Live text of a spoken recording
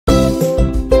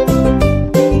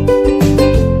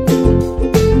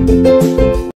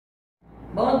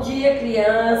dia,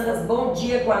 crianças, bom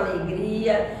dia com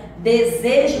alegria.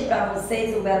 Desejo para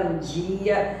vocês um belo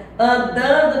dia,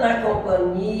 andando na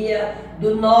companhia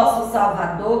do nosso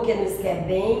Salvador que nos quer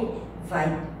bem.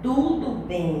 Vai tudo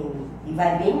bem, e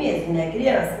vai bem mesmo, né,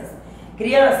 crianças?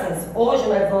 Crianças, hoje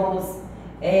nós vamos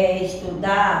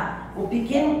estudar um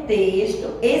pequeno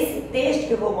texto. Esse texto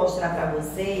que eu vou mostrar para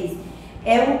vocês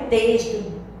é um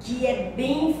texto que é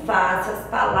bem fácil, as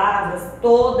palavras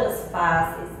todas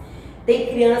fáceis. Tem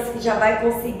criança que já vai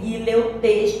conseguir ler o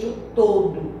texto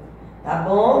todo, tá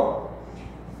bom?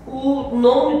 O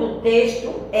nome do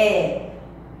texto é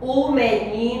O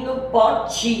Menino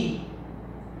Poti.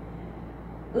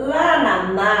 Lá na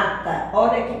mata,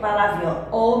 olha que palavrinha,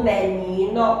 ó, o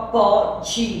menino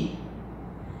poti.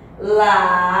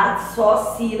 Lá, só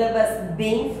sílabas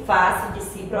bem fáceis de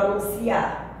se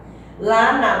pronunciar.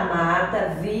 Lá na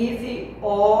mata vive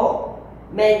o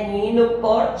menino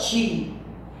Poti.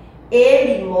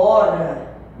 Ele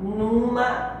mora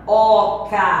numa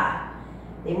oca.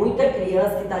 Tem muita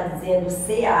criança que está dizendo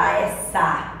CA é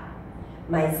sa,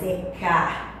 mas é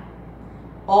K.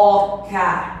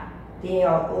 Oca. Tem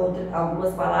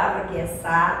algumas palavras que é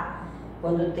sa,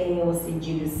 quando tem o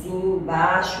cedilho assim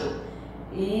embaixo.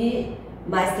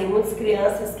 Mas tem muitas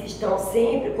crianças que estão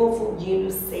sempre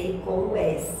confundindo C com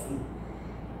S.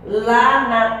 Lá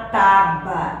na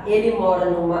taba, ele mora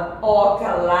numa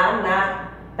oca lá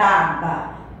na taba.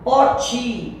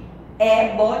 Poti é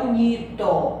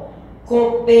bonito,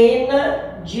 com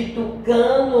pena de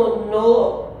tucano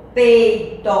no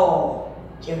peito.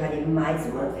 Chegarei mais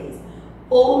uma vez.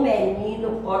 O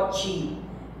menino Poti.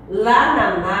 Lá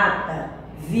na mata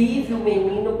vive o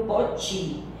menino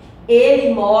Poti.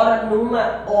 Ele mora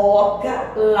numa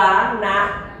oca lá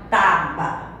na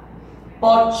taba.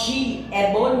 Poti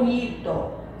é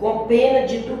bonito, com pena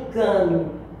de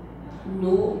tucano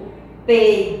no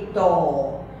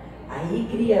peito. Aí,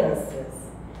 crianças,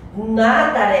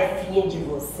 na tarefinha de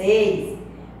vocês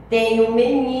tem o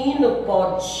menino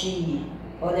Poti.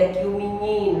 Olha aqui o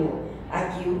menino,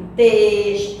 aqui o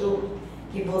texto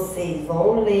que vocês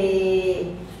vão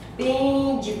ler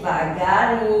bem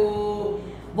devagarinho.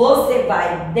 Você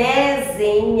vai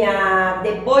desenhar.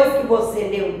 Depois que você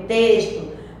lê o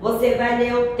texto, você vai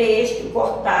ler o texto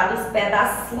cortado os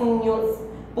pedacinhos.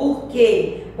 Por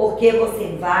quê? Porque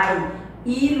você vai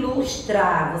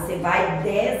ilustrar, você vai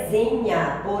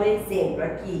desenhar. Por exemplo,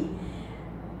 aqui,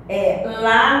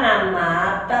 lá na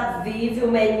mata vive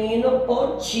o menino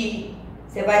Poti.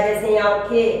 Você vai desenhar o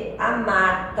quê? A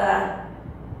mata.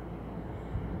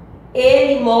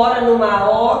 Ele mora numa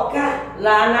oca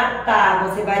lá na taba.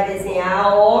 Você vai desenhar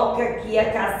a oca aqui,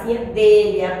 a casinha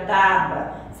dele, a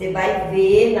taba. Você vai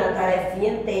ver, na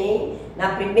tarefinha tem, na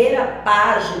primeira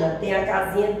página tem a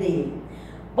casinha dele.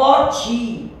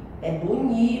 Poti é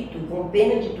bonito, com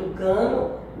pena de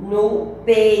tucano no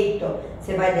peito.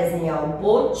 Você vai desenhar o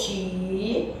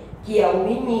Poti, que é o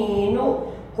menino,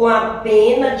 com a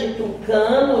pena de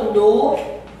tucano no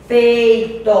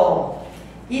peito.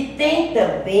 E tem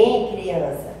também,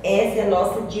 criança, essa é a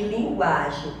nossa de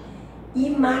linguagem e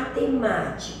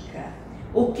matemática.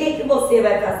 O que você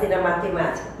vai fazer na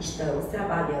matemática? Estamos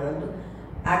trabalhando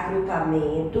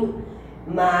agrupamento,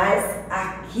 mas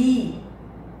aqui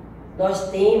nós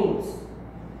temos,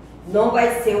 não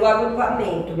vai ser o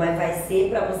agrupamento, mas vai ser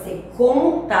para você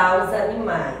contar os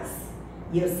animais.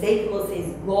 E eu sei que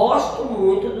vocês gostam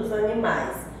muito dos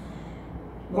animais.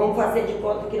 Vamos fazer de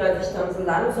conta que nós estamos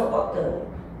lá no zoobotânico,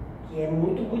 que é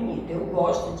muito bonito, eu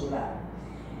gosto de lá.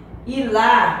 E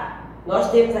lá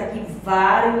nós temos aqui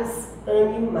vários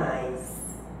animais.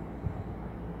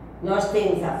 Nós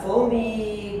temos a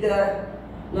formiga,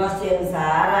 nós temos a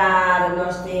arara,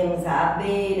 nós temos a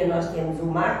abelha, nós temos o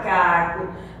macaco,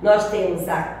 nós temos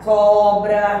a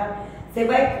cobra. Você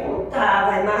vai contar,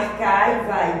 vai marcar e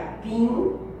vai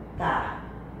pintar.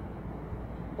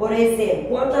 Por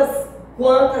exemplo,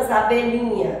 quantas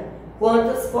abelhinhas,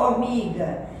 quantas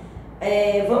formigas.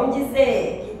 Vamos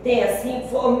dizer que tem 5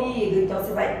 formigas, então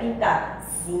você vai pintar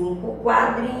 5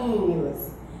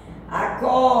 quadrinhos. A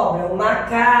cobra, o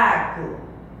macaco.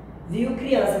 Viu,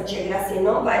 criança? A tia Gracinha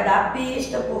não vai dar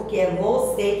pista, porque é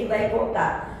você que vai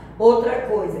contar. Outra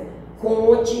coisa,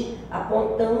 conte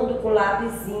apontando com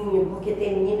lápisinho, porque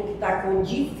tem menino que está com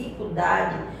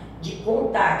dificuldade de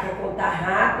contar, quer contar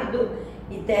rápido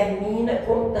e termina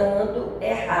contando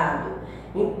errado.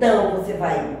 Então, você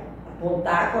vai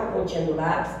apontar com a pontinha do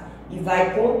lápis e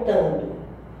vai contando.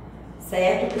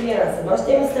 Certo, criança? Nós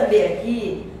temos também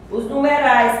aqui os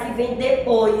numerais que vêm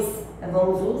depois. Nós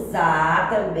vamos usar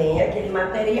também aquele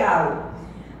material.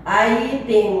 Aí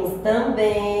temos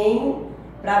também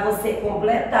para você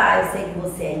completar. Eu sei que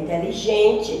você é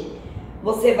inteligente.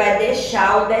 Você vai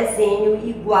deixar o desenho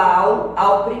igual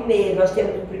ao primeiro. Nós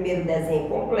temos o primeiro desenho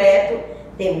completo,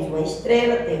 temos uma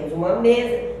estrela, temos uma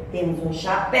mesa, temos um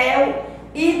chapéu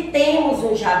e temos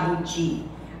um jabuti.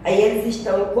 Aí eles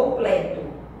estão incompleto.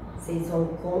 Vocês vão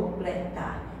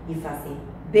completar e fazer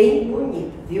bem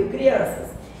bonito, viu, crianças?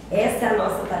 Essa é a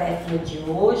nossa tarefinha de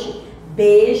hoje.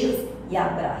 Beijos e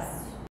abraços.